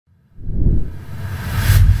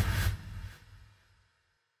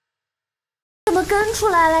跟出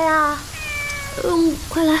来了呀。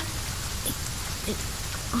快来。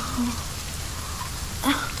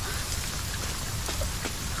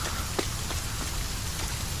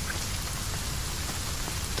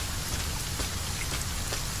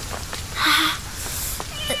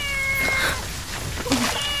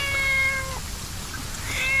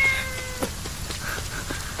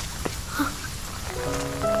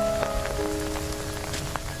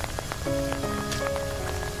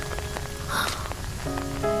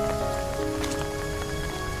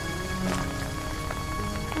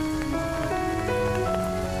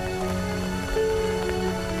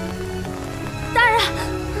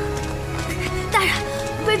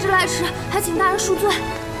卑职来迟，还请大人恕罪。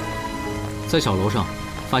在小楼上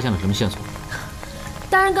发现了什么线索？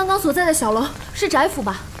大人刚刚所在的小楼是宅府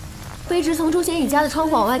吧？卑职从周贤乙家的窗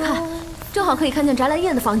户往外看，正好可以看见翟兰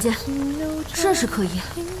叶的房间，甚是可疑。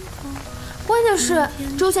关键是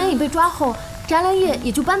周贤乙被抓后，翟兰叶也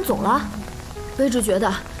就搬走了。卑职觉得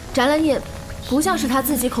翟兰叶不像是他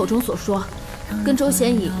自己口中所说，跟周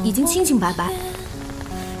贤乙已经清清白白。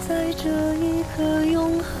在这一刻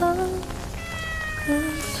永恒。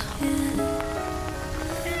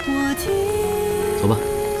 走吧。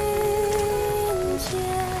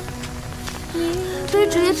卑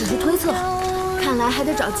职也只是推测，看来还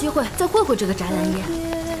得找机会再会会这个翟兰叶。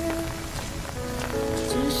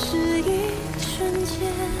只是一瞬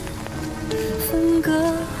间，分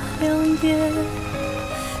隔两边，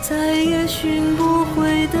再也寻不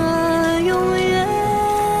回的永远。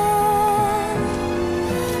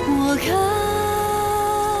我看。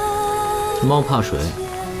 猫怕水，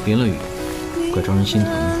淋了雨，怪招人心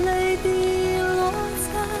疼。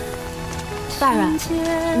大人，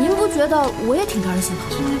您不觉得我也挺招人心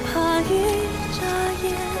疼吗？只怕一眨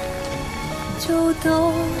眼就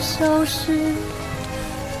都消失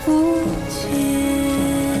不见。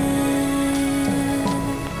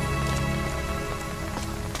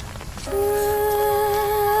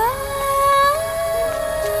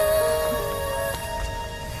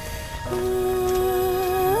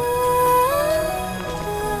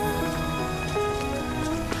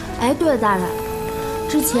哎，对了，大人，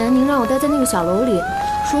之前您让我待在那个小楼里，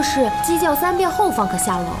说是鸡叫3遍后方可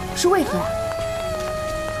下楼，是为何呀？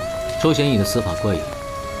周贤乙的死法怪异，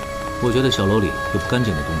我觉得小楼里有不干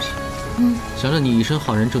净的东西。想着你一身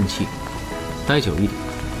浩然正气，待久一点，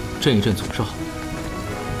镇一镇总是好。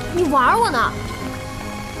你玩我呢？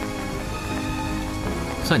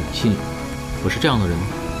在你心里，我是这样的人吗？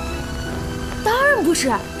当然不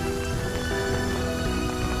是。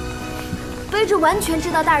 卑职完全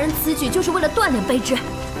知道大人此举就是为了锻炼卑职。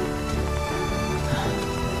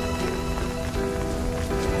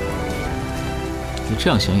你这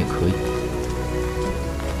样想也可以。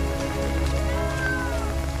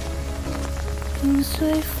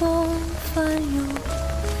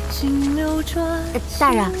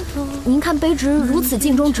大人，您看卑职如此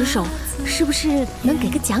尽忠职守，是不是能给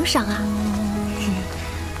个奖赏啊？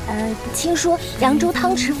听说扬州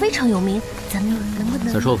汤池非常有名，咱们能不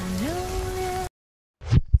能？再说吧。